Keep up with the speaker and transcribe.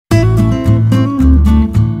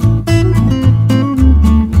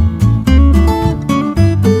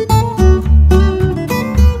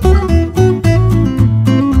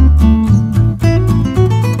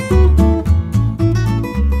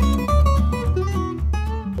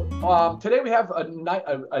Today we have a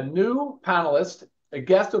new panelist, a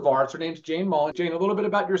guest of ours. Her name's Jane Mullin. Jane, a little bit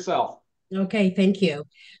about yourself. Okay, thank you.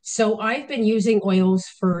 So I've been using oils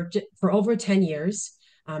for over 10 years.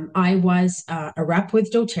 I was a rep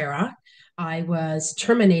with doTERRA. I was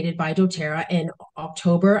terminated by doTERRA in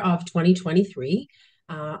October of 2023.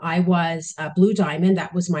 I was a Blue Diamond,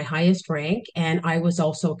 that was my highest rank, and I was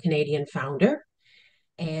also a Canadian founder.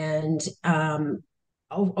 And I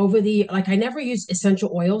never used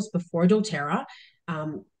essential oils before doTERRA.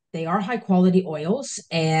 They are high quality oils,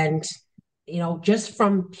 and just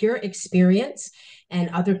from pure experience and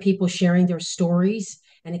other people sharing their stories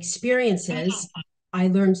and experiences, I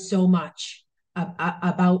learned so much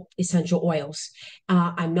about essential oils.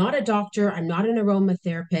 I'm not a doctor, I'm not an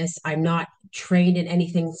aromatherapist, I'm not trained in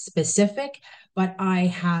anything specific, but I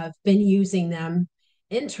have been using them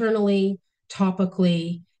internally,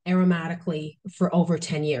 topically, aromatically for over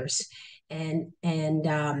 10 years. And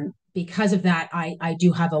because of that, I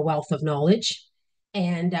do have a wealth of knowledge.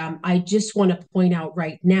 And I just want to point out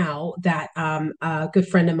right now that a good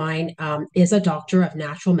friend of mine is a doctor of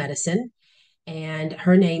natural medicine, and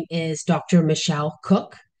her name is Dr. Michelle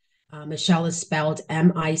Cook. Michelle is spelled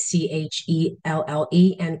Michelle,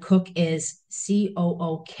 and Cook is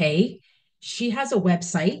Cook. She has a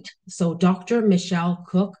website, so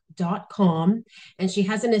drmichellecook.com, and she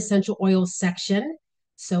has an essential oils section.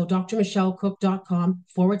 So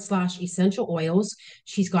drmichellecook.com/essential oils.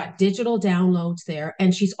 She's got digital downloads there,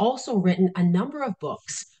 and she's also written a number of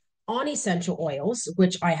books on essential oils,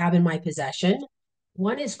 which I have in my possession.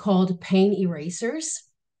 One is called Pain Erasers,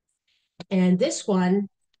 and this one,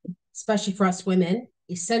 especially for us women,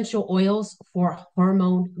 essential oils for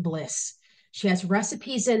hormone bliss. She has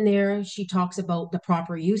recipes in there. She talks about the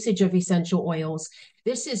proper usage of essential oils.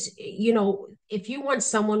 This is, if you want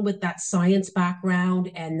someone with that science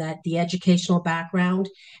background and that the educational background,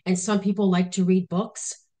 and some people like to read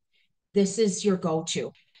books, this is your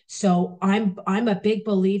go-to. So I'm a big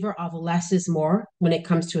believer of less is more when it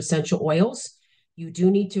comes to essential oils. You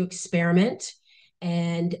do need to experiment.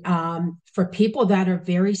 And for people that are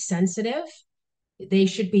very sensitive, they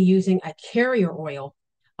should be using a carrier oil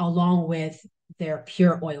along with their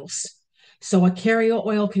pure oils. So a carrier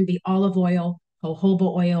oil can be olive oil,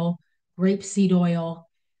 jojoba oil, grapeseed oil,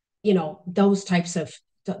 those types of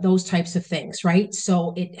things, right?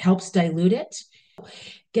 So it helps dilute it.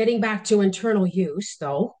 Getting back to internal use,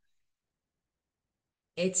 though,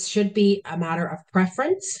 it should be a matter of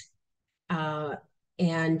preference. Uh,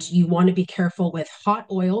 and you want to be careful with hot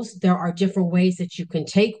oils. There are different ways that you can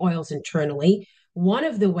take oils internally. One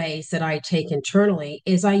of the ways that I take internally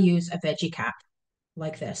is I use a veggie cap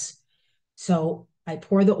like this. So I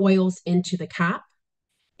pour the oils into the cap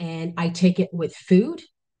and I take it with food.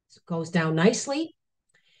 So it goes down nicely.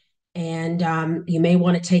 And you may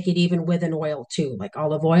want to take it even with an oil too, like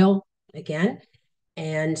olive oil again.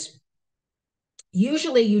 And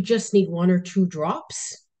usually you just need one or two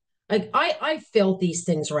drops. Like I fill these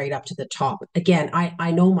things right up to the top. Again,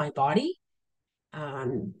 I know my body.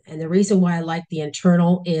 And the reason why I like the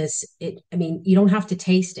internal is I mean, you don't have to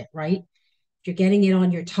taste it, right? If you're getting it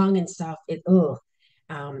on your tongue and stuff,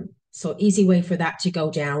 so easy way for that to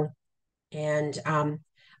go down. And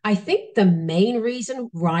I think the main reason,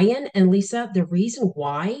 Ryan and Lisa, the reason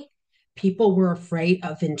why people were afraid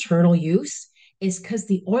of internal use is because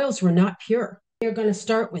the oils were not pure. You're going to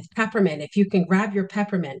start with peppermint. If you can grab your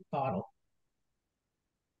peppermint bottle.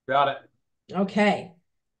 Got it. Okay.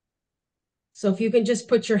 So if you can just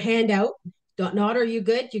put your hand out. Don't not, are you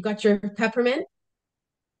good? You got your peppermint?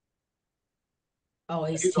 Oh,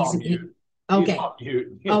 He's on mute. He's okay. on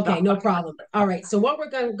mute. Okay, no problem. All right. So what we're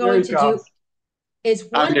Here going he to do comes. is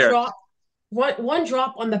I'm one here. drop, one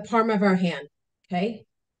drop on the palm of our hand. Okay.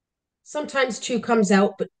 Sometimes two comes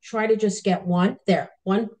out, but try to just get one. There,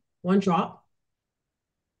 one drop.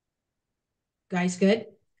 Guys, good?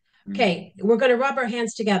 Okay, we're going to rub our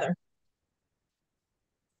hands together.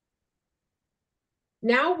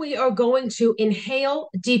 Now we are going to inhale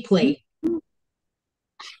deeply.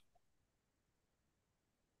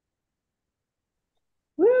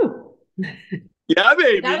 Woo. Yeah,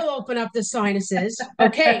 baby. That'll open up the sinuses.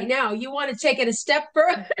 Okay, now you want to take it a step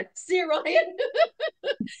further. See, Ryan?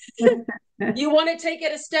 You want to take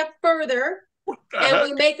it a step further, and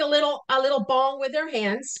we make a little bong with our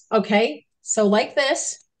hands. Okay, so like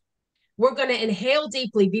this. We're going to inhale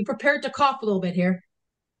deeply. Be prepared to cough a little bit here.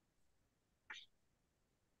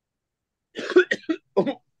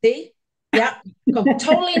 See? Yeah.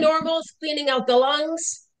 Totally normal. It's cleaning out the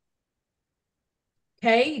lungs.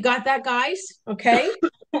 Okay, you got that, guys? Okay.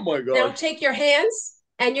 Oh my God. Now take your hands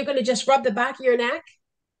and you're going to just rub the back of your neck.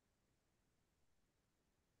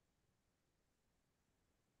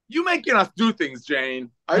 You making us do things, Jane.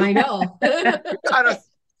 I know. Gotta, what is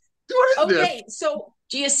this? Okay, so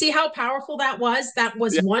do you see how powerful that was? That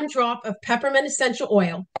was Yeah. one drop of peppermint essential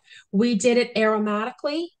oil. We did it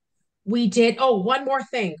aromatically. We did, oh, one more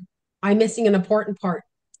thing. I'm missing an important part.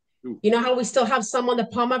 Ooh. You know how we still have some on the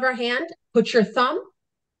palm of our hand? Put your thumb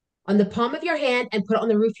on the palm of your hand and put it on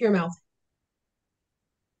the roof of your mouth.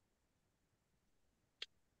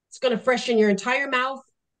 It's going to freshen your entire mouth.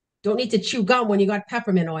 Don't need to chew gum when you got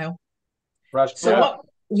peppermint oil. Fresh So breath. what?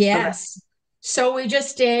 Yes. So we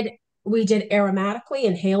did aromatically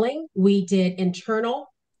inhaling, we did internal,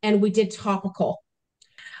 and we did topical.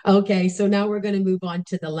 Okay, so now we're going to move on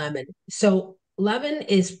to the lemon. So lemon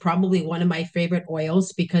is probably one of my favorite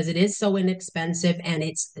oils because it is so inexpensive and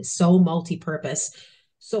it's so multi-purpose.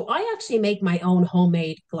 So I actually make my own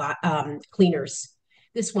homemade cleaners.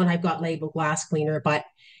 This one I've got labeled glass cleaner, but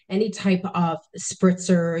any type of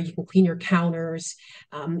spritzer, you can clean your counters.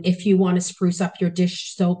 If you want to spruce up your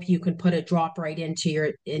dish soap, you can put a drop right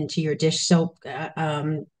into your dish soap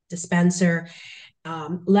dispenser.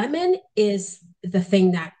 Lemon is the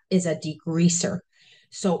thing that is a degreaser.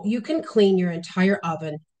 So you can clean your entire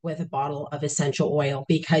oven with a bottle of essential oil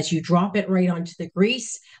because you drop it right onto the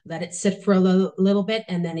grease, let it sit for a little bit,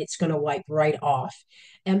 and then it's going to wipe right off.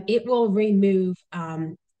 And it will remove,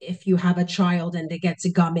 if you have a child and it gets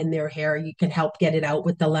a gum in their hair, you can help get it out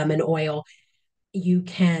with the lemon oil. You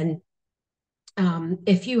can,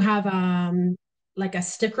 if you have like a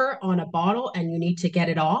sticker on a bottle and you need to get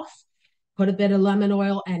it off, put a bit of lemon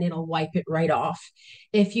oil and it'll wipe it right off.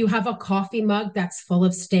 If you have a coffee mug that's full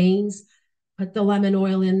of stains, put the lemon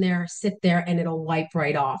oil in there, sit there, and it'll wipe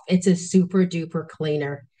right off. It's a super duper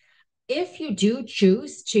cleaner. If you do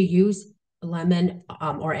choose to use lemon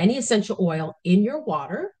or any essential oil in your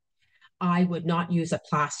water, I would not use a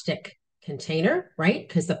plastic container, right?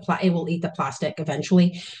 Because it will eat the plastic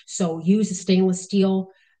eventually. So use a stainless steel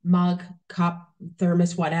mug, cup,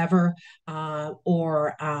 thermos, whatever,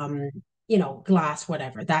 or glass,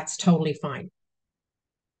 whatever. That's totally fine.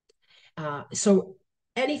 So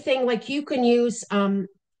anything like you can use.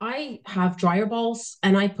 I have dryer balls,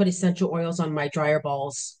 and I put essential oils on my dryer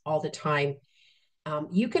balls all the time.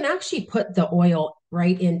 You can actually put the oil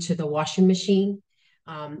right into the washing machine.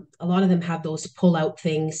 A lot of them have those pull out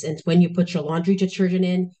things. And when you put your laundry detergent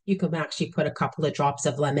in, you can actually put a couple of drops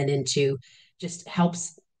of lemon into, just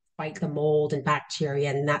helps fight the mold and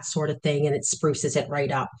bacteria and that sort of thing. And it spruces it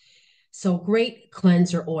right up. So great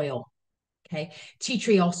cleanser oil. Okay. Tea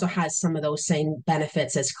tree also has some of those same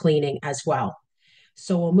benefits as cleaning as well.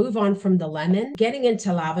 So we'll move on from the lemon, getting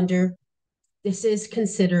into lavender. This is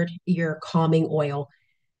considered your calming oil.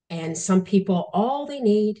 And some people, all they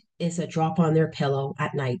need is a drop on their pillow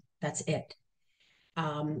at night. That's it.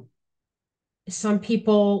 Um, some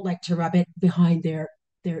people like to rub it behind their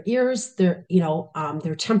ears, their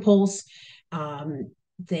temples.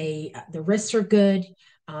 The wrists are good.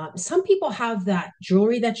 Some people have that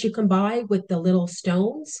jewelry that you can buy with the little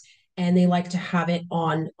stones, and they like to have it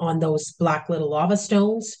on those black little lava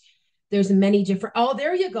stones. There's many different. Oh,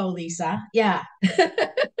 there you go, Lisa. Yeah.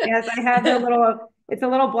 Yes, I have it's a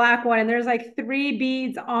little black one, and there's like 3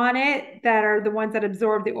 beads on it that are the ones that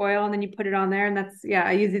absorb the oil, and then you put it on there, and yeah,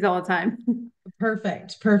 I use these all the time.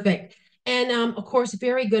 Perfect, perfect. And of course,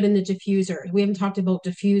 very good in the diffuser. We haven't talked about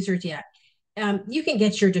diffusers yet. You can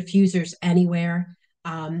get your diffusers anywhere.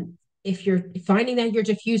 If you're finding that your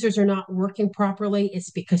diffusers are not working properly, it's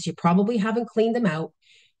because you probably haven't cleaned them out.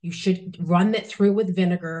 You should run it through with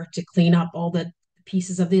vinegar to clean up all the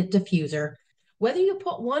pieces of the diffuser, whether you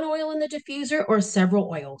put one oil in the diffuser or several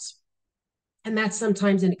oils. And that's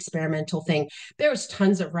sometimes an experimental thing. There's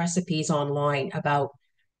tons of recipes online about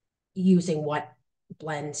using what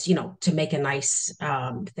blends, to make a nice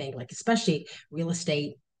thing, like especially real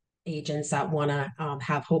estate agents that want to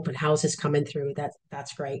have open houses coming through.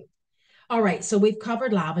 That's great. All right, so we've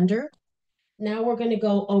covered lavender. Now we're going to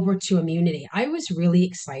go over to immunity. I was really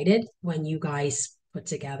excited when you guys put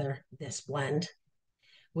together this blend,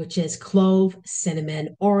 which is clove,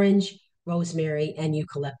 cinnamon, orange, rosemary, and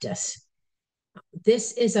eucalyptus.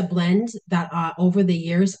 This is a blend that over the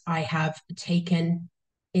years I have taken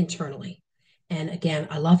internally. And again,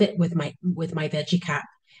 I love it with my veggie cap.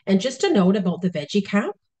 And just a note about the veggie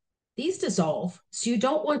cap, these dissolve. So you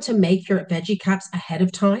don't want to make your veggie caps ahead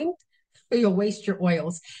of time or you'll waste your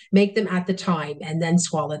oils. Make them at the time and then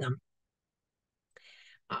swallow them.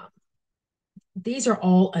 These are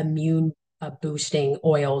all immune boosting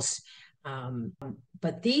oils.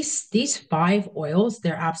 But these 5 oils,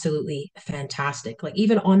 they're absolutely fantastic. Like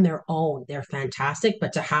even on their own, they're fantastic.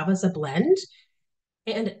 But to have as a blend,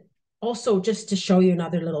 and also just to show you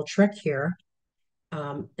another little trick here,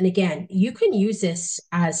 And again, you can use this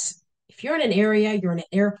as if you're in an area, you're in an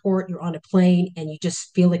airport, you're on a plane, and you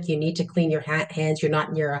just feel like you need to clean your hands, you're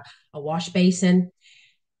not near a wash basin.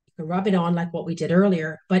 You can rub it on like what we did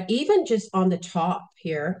earlier, but even just on the top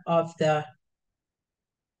here of the,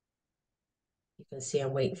 you can see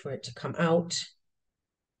I'm waiting for it to come out.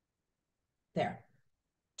 There,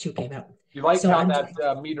 two came out. You like So how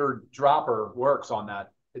that meter dropper works on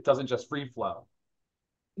that. It doesn't just free flow.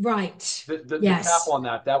 Right. The Yes. cap on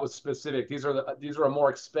that was specific. These are a more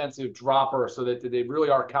expensive dropper, so that they really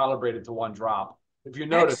are calibrated to one drop. If you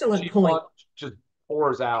notice, the Excellent cheap point. one just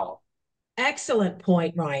pours out. Excellent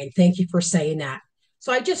point, Ryan. Thank you for saying that.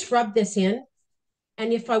 So I just rubbed this in,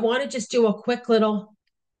 and if I want to just do a quick little,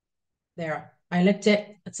 there, I licked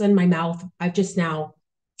it. It's in my mouth. I've just now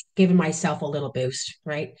given myself a little boost,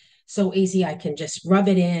 right? So easy. I can just rub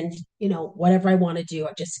it in, whatever I want to do.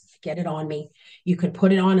 I just get it on me. You can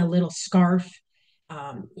put it on a little scarf,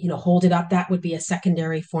 hold it up. That would be a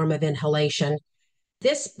secondary form of inhalation.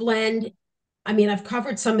 This blend, I mean, I've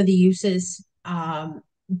covered some of the uses,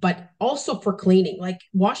 but also for cleaning, like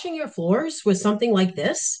washing your floors with something like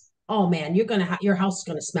this. Oh man, your house is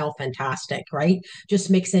gonna smell fantastic, right? Just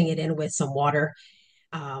mixing it in with some water,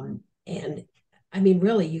 and I mean,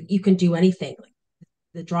 really, you can do anything. Like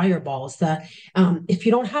the dryer balls. If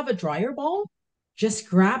you don't have a dryer ball, just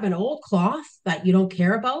grab an old cloth that you don't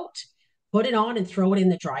care about, put it on, and throw it in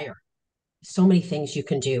the dryer. So many things you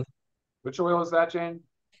can do. Which oil is that, Jane?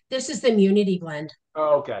 This is the Immunity blend.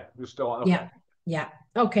 Oh, okay. You're still on. Okay. Yeah. Yeah.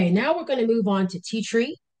 Okay. Now we're going to move on to tea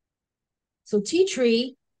tree. So tea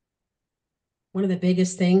tree, one of the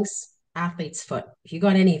biggest things, athlete's foot. If you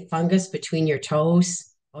got any fungus between your toes,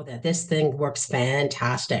 this thing works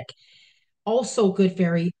fantastic. Also good,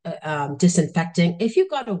 very disinfecting. If you've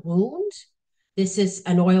got a wound, this is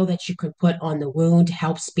an oil that you can put on the wound to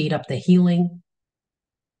help speed up the healing.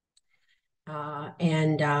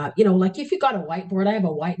 Like if you got a whiteboard, I have a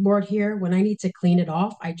whiteboard here. When I need to clean it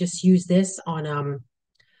off, I just use this on a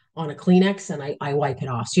Kleenex and I wipe it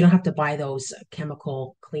off. So you don't have to buy those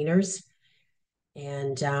chemical cleaners.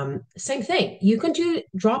 And same thing, you can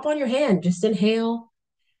drop on your hand, just inhale.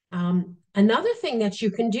 Another thing that you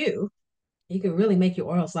can do, you can really make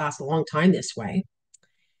your oils last a long time this way,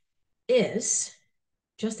 is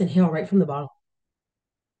just inhale right from the bottle.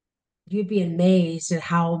 You'd be amazed at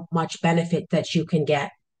how much benefit that you can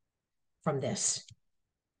get from this.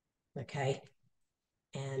 Okay.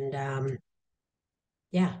 And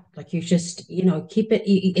yeah, like you just, keep it.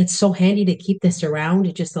 It's so handy to keep this around.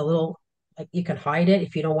 It's just a little, like you can hide it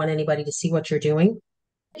if you don't want anybody to see what you're doing.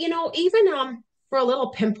 Even for a little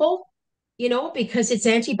pimple, because it's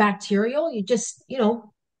antibacterial, you just,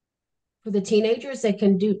 for the teenagers, they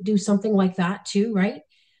can do something like that too, right?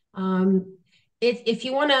 If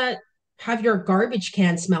you want to have your garbage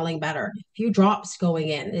can smelling better, a few drops going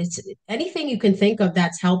in, it's anything you can think of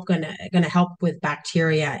that's gonna help with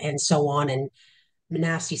bacteria and so on and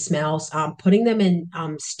nasty smells. Putting them in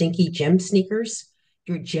stinky gym sneakers,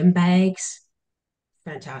 your gym bags,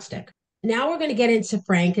 fantastic. Now we're going to get into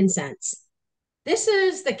frankincense. This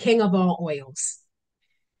is the king of all oils.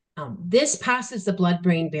 This passes the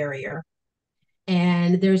blood-brain barrier.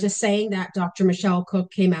 And there's a saying that Dr. Michelle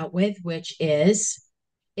Cook came out with, which is,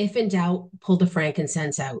 if in doubt, pull the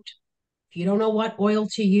frankincense out. If you don't know what oil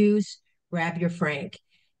to use, grab your frank.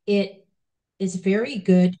 It is very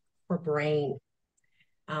good for brain.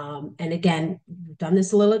 And again, we've done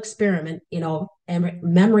this little experiment,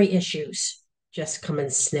 memory issues, just come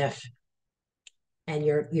and sniff and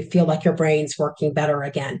you feel like your brain's working better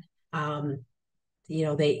again. Again,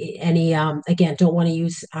 don't want to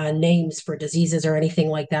use names for diseases or anything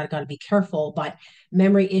like that. Got to be careful, but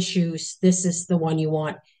memory issues, this is the one you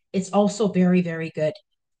want. It's also very, very good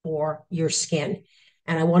for your skin.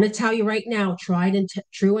 And I want to tell you right now, tried and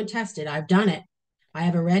true and tested. I've done it. I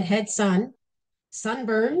have a redhead son.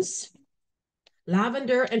 Sunburns,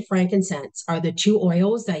 lavender, and frankincense are the two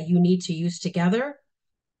oils that you need to use together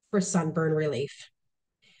for sunburn relief.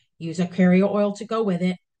 Use a carrier oil to go with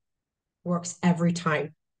it. Works every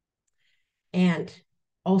time. And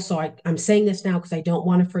also, I'm saying this now because I don't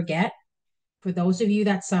want to forget. For those of you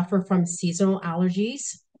that suffer from seasonal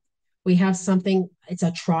allergies, we have something, it's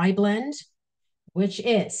a tri blend, which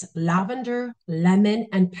is lavender, lemon,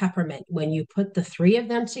 and peppermint. When you put the three of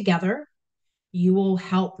them together, you will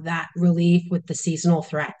help that relief with the seasonal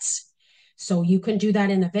threats. So you can do that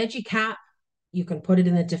in a veggie cap, you can put it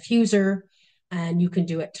in a diffuser, and you can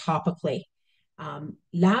do it topically.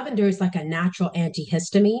 Lavender is like a natural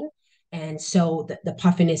antihistamine, and so the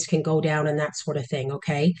puffiness can go down and that sort of thing,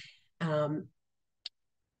 okay?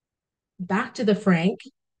 Back to the frank.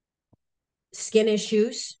 Skin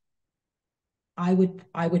issues, I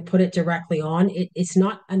would put it directly on. It's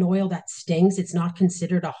not an oil that stings. It's not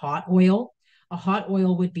considered a hot oil. A hot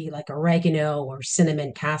oil would be like oregano or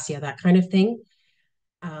cinnamon, cassia, that kind of thing.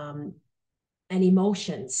 Um, and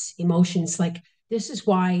emotions like this is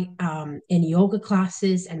why in yoga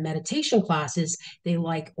classes and meditation classes, they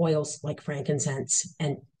like oils like frankincense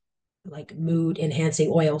and like mood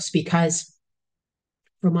enhancing oils because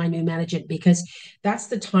for my new management, because that's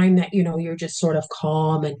the time that, you're just sort of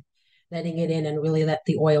calm and letting it in and really let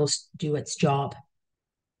the oils do its job.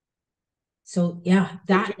 So yeah,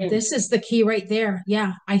 Hey, Jane, this is the key right there.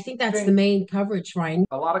 Yeah, I think that's the Jane, main coverage, Ryan.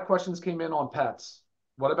 a lot of questions came in on pets.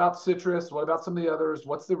 What about citrus? What about some of the others?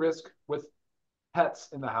 What's the risk with pets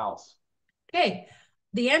in the house? Okay,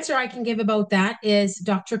 the answer I can give about that is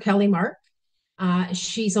Dr. Kelly Mark.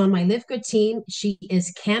 She's on my LiveGood team. She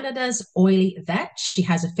is Canada's oily vet. She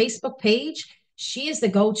has a Facebook page. She is the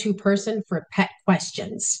go-to person for pet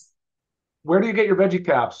questions. Where do you get your veggie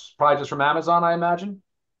caps? Probably just from Amazon, I imagine.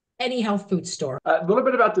 Any health food store. A little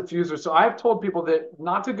bit about diffusers. So I've told people that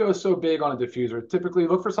not to go so big on a diffuser. Typically,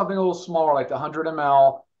 look for something a little smaller, like the 100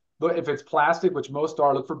 ml. But if it's plastic, which most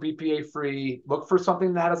are, look for BPA free. Look for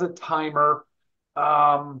something that has a timer.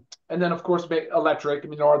 And then, of course, make electric. I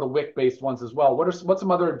mean, there are the wick-based ones as well. What's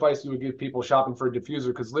some other advice you would give people shopping for a diffuser?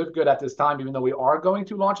 Because LiveGood at this time, even though we are going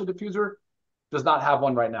to launch a diffuser, does not have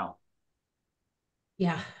one right now.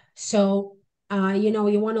 Yeah. So,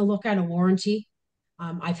 you want to look at a warranty.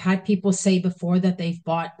 I've had people say before that they've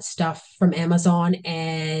bought stuff from Amazon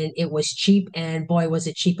and it was cheap, and boy, was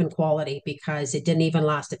it cheap in quality because it didn't even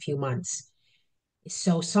last a few months.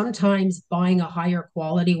 So sometimes buying a higher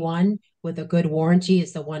quality one with a good warranty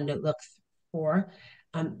is the one to look for.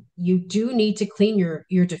 You do need to clean your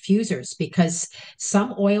diffusers because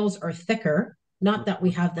some oils are thicker. Not that we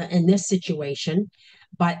have that in this situation,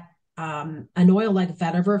 but an oil like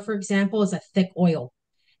vetiver, for example, is a thick oil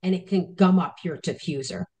and it can gum up your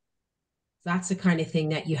diffuser. That's the kind of thing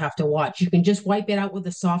that you have to watch. You can just wipe it out with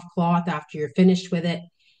a soft cloth after you're finished with it.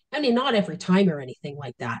 I mean, not every time or anything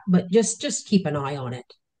like that, but just keep an eye on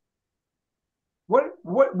it. What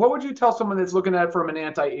would you tell someone that's looking at it from an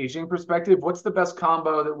anti-aging perspective? What's the best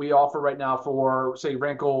combo that we offer right now for, say,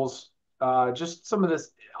 wrinkles, just some of this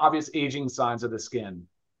obvious aging signs of the skin?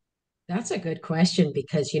 That's a good question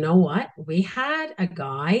because you know what? We had a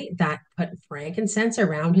guy that put frankincense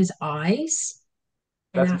around his eyes,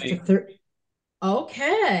 and That's after me. 30,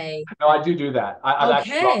 okay, No, I do that. I've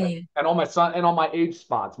actually brought it, okay, and on my son and on my age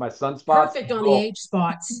spots, my sunspots. perfect on the Oh, age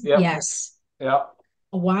spots. yep, Yes. yep.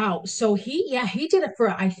 Wow. So he did it for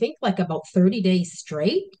I think like about 30 days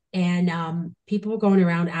straight. And people were going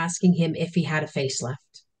around asking him if he had a facelift.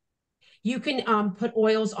 You can put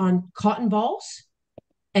oils on cotton balls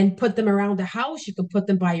and put them around the house. You can put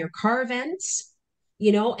them by your car vents,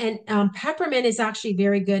 and peppermint is actually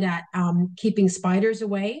very good at keeping spiders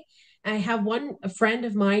away. I have a friend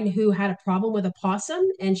of mine who had a problem with a possum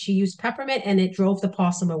and she used peppermint and it drove the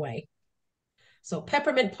possum away. So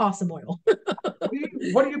peppermint possum oil.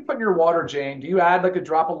 What do you put in your water, Jane? Do you add like a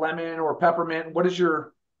drop of lemon or peppermint? What is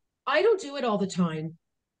your I don't do it all the time.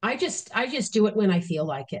 I just do it when I feel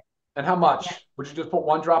like it. and how Yeah. much? Would you just put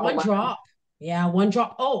one drop of One lemon? drop. Yeah, one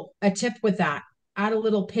drop. Oh, a tip with that. Add a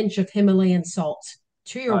little pinch of Himalayan salt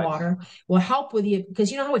to your Nice. water will help with you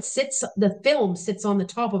because you know how the film sits on the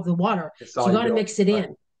top of the water. It's So you got to solubility. mix it Right.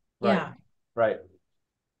 in. Right. Yeah. Right. Yeah, I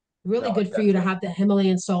Really like good for that you to tip. have the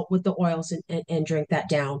Himalayan salt with the oils and drink that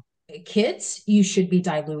down. Kids, you should be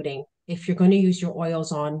diluting. If you're going to use your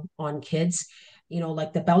oils on kids,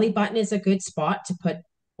 like the belly button is a good spot to put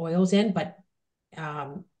oils in, but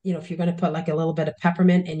if you're going to put like a little bit of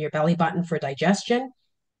peppermint in your belly button for digestion,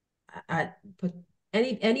 put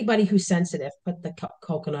anybody who's sensitive, put the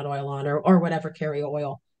coconut oil on or whatever carrier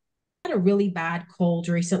oil. I had a really bad cold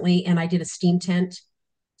recently and I did a steam tent.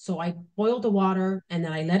 So I boiled the water and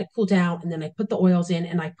then I let it cool down and then I put the oils in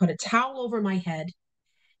and I put a towel over my head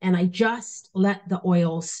and I just let the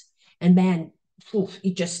oils and man, oof,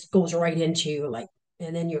 it just goes right into you like,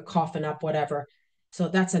 and then you're coughing up whatever. So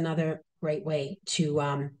that's another great way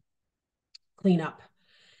to clean up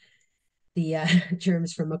the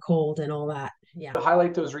germs from a cold and all that. Yeah.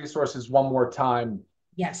 Highlight those resources one more time.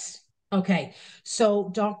 Yes. Okay.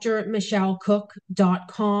 So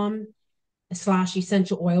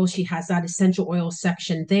drmichellecook.com/essential oils. She has that essential oil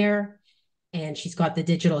section there. And she's got the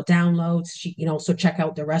digital downloads. So check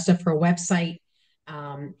out the rest of her website.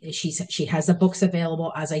 She has the books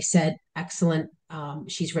available. As I said, excellent.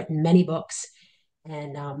 She's written many books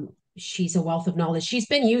and she's a wealth of knowledge. She's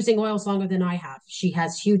been using oils longer than I have. She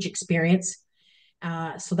has huge experience.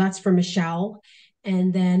 So that's for Michelle.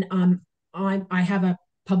 And then I have a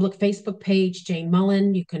public Facebook page, Jane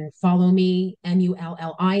Mullin. You can follow me,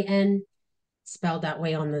 Mullin, spelled that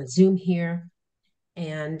way on the Zoom here.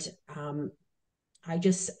 And I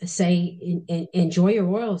just say enjoy your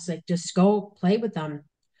oils. Like, just go play with them.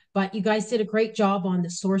 But you guys did a great job on the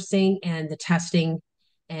sourcing and the testing,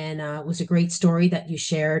 and it was a great story that you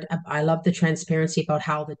shared. I love the transparency about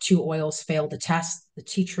how the two oils failed the test, the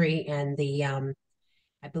tea tree and the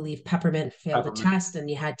I believe peppermint failed the test, and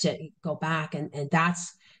you had to go back, and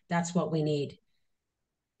that's what we need.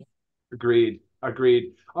 Agreed.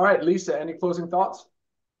 All right, Lisa, any closing thoughts?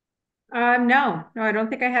 No, I don't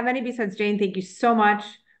think I have any besides Jane. Thank you so much.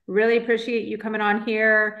 Really appreciate you coming on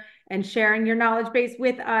here and sharing your knowledge base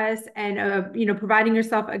with us, and providing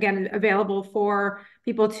yourself again available for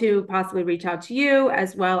people to possibly reach out to you,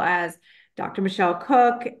 as well as Dr. Michelle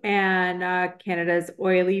Cook and Canada's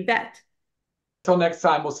Oily Vet. Until next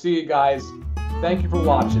time, we'll see you guys. Thank you for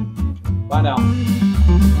watching. Bye now.